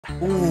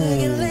Ooh.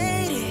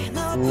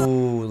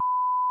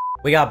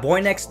 We got Boy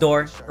Next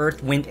Door,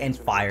 Earth, Wind, and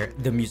Fire,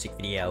 the music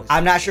video.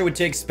 I'm not sure what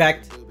to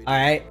expect,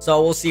 alright?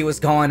 So we'll see what's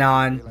going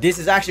on. This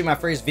is actually my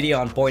first video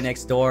on Boy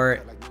Next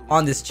Door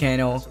on this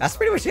channel. That's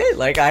pretty much it.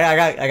 Like,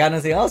 I got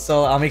nothing else,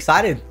 so I'm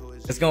excited.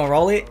 Let's go and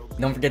roll it.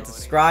 Don't forget to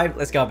subscribe.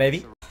 Let's go,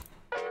 baby.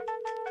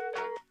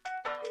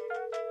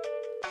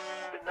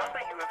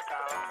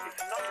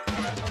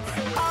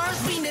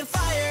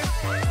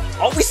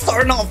 Oh, we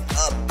starting off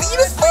beat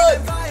as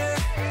fuck.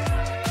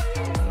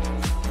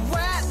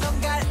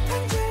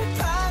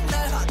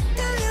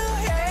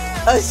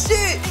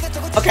 Shit.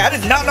 Okay, I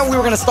did not know we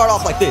were gonna start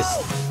off like this.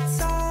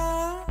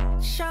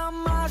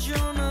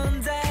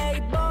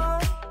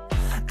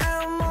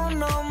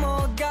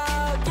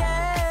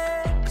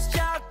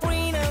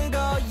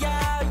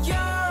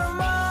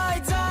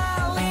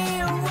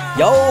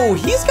 Yo,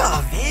 he's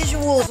got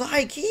visuals,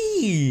 high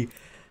key.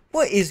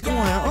 What is going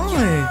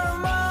on?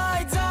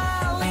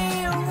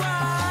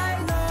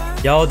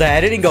 Yo, the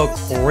editing go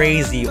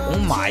crazy. Oh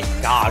my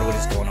god, what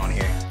is going on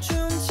here?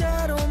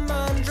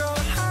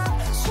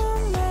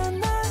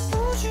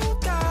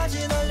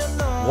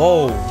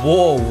 Whoa,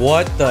 whoa,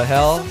 what the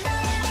hell?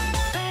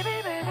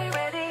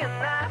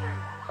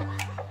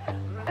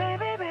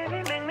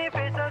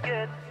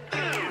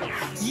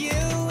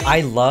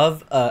 I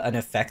love an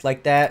effect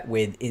like that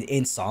with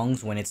in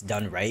songs when it's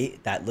done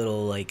right. That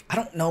little, like, I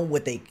don't know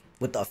what the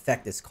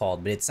effect is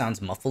called, but it sounds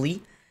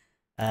muffly.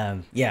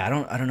 Yeah, I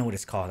don't know what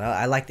it's called.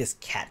 I like this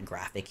cat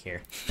graphic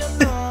here.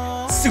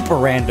 Super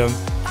random.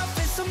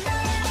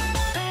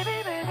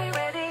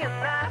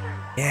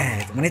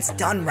 Yeah, when it's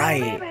done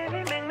right,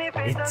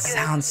 it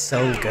sounds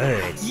so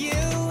good.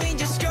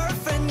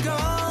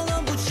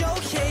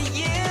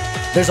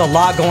 There's a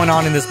lot going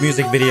on in this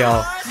music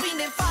video.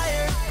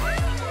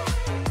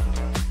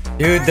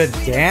 Dude, the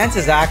dance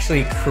is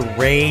actually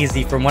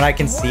crazy from what I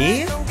can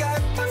see.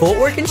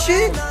 Footwork and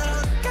shit.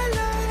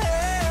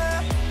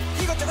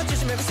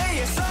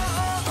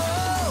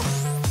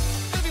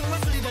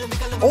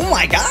 Oh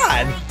my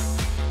god!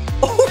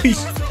 Holy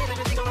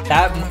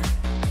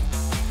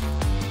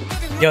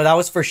Yo, that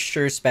was for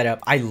sure sped up.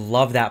 I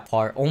love that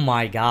part. Oh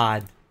my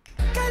god.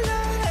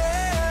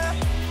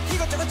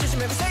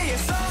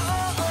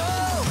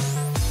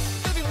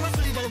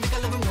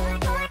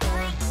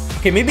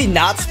 Okay, maybe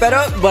not sped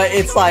up, but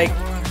it's like,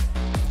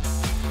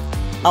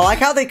 I like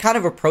how they kind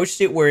of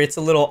approached it where it's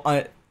a little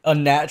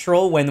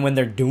unnatural when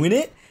they're doing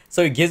it.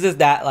 So it gives us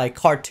that like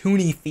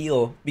cartoony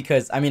feel,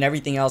 because I mean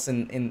everything else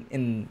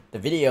in the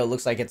video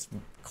looks like it's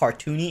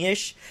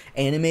cartoony-ish,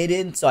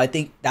 animated. So I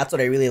think that's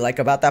what I really like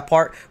about that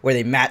part, where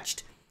they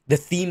matched the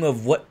theme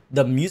of what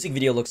the music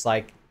video looks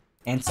like,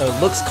 and so it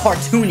looks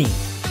cartoony,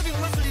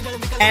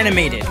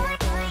 animated.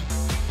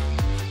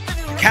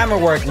 Camera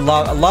work,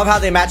 love how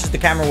they matched the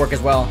camera work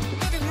as well.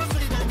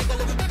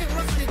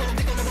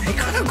 They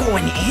kind of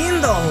going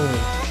in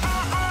though.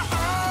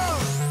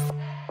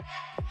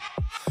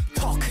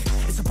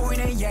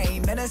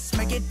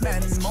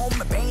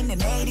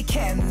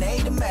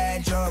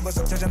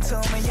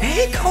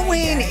 They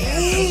going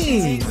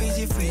in.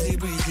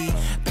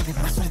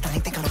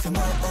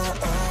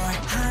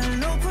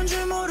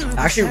 I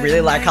actually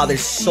really like how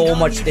there's so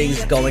much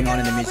things going on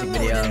in the music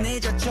video.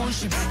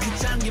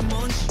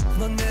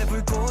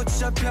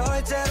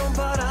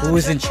 Who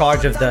is in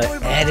charge of the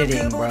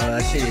editing, bro?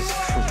 That shit is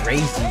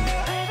crazy.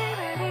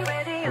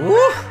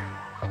 Woo!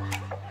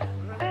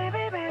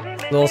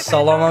 Little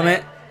solo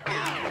moment.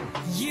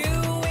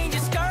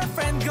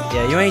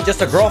 Yeah, you ain't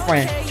just a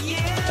girlfriend.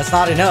 That's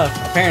not enough,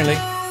 apparently.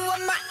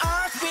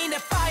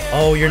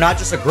 Oh, you're not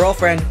just a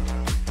girlfriend.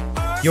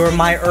 You're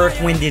my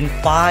earth, wind, and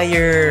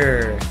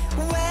fire.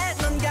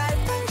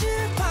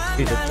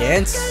 Dude, the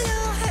dance.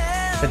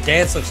 The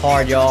dance looks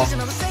hard, y'all.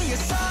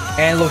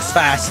 And looks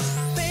fast.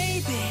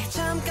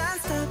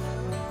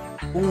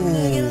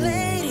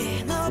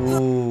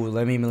 Ooh,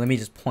 let me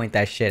just point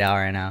that shit out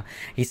right now.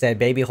 He said,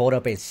 "Baby, hold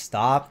up and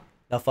stop."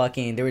 The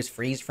fucking, there was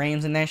freeze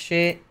frames in that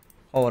shit.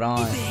 Hold on,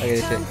 look at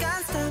this shit.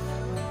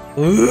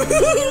 Ooh.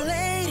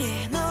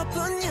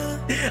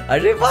 I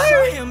should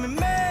fire.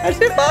 I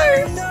should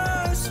fire.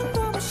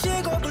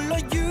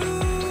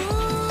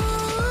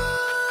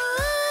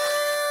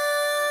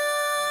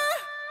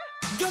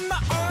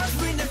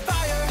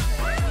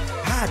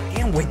 God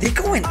damn, wait, they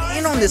going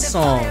in on this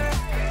song.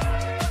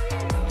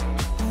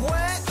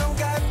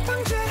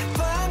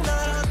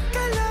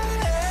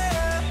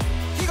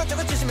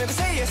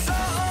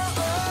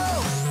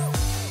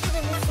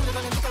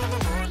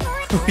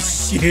 Oh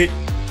shit.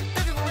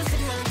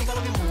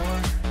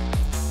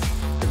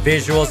 The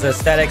visuals, the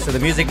aesthetics of the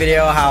music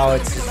video, how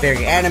it's just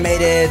very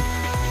animated.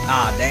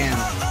 Ah, damn.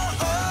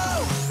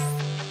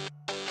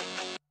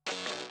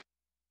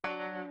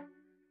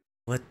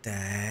 What the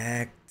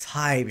heck?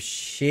 Type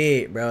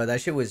shit, bro. That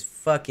shit was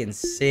fucking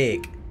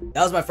sick.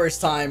 That was my first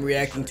time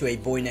reacting to a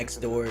Boy Next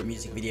Door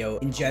music video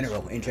in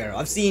general.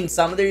 I've seen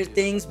some of their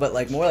things, but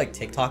like more like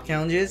TikTok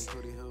challenges.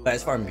 But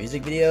as far as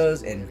music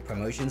videos and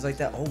promotions like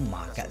that, oh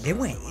my god, they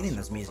went in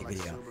this music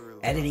video.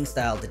 editing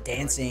style, the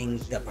dancing,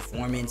 the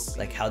performance,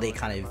 like how they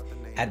kind of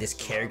had this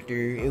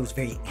character. It was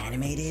very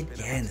animated.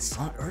 Yeah, and the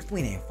song Earth,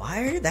 Wind and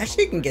Fire, that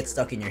shit can get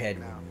stuck in your head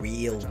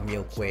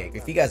real quick.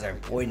 If you guys are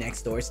Boy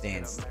Next Door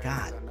stands,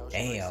 god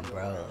damn,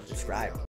 bro, subscribe.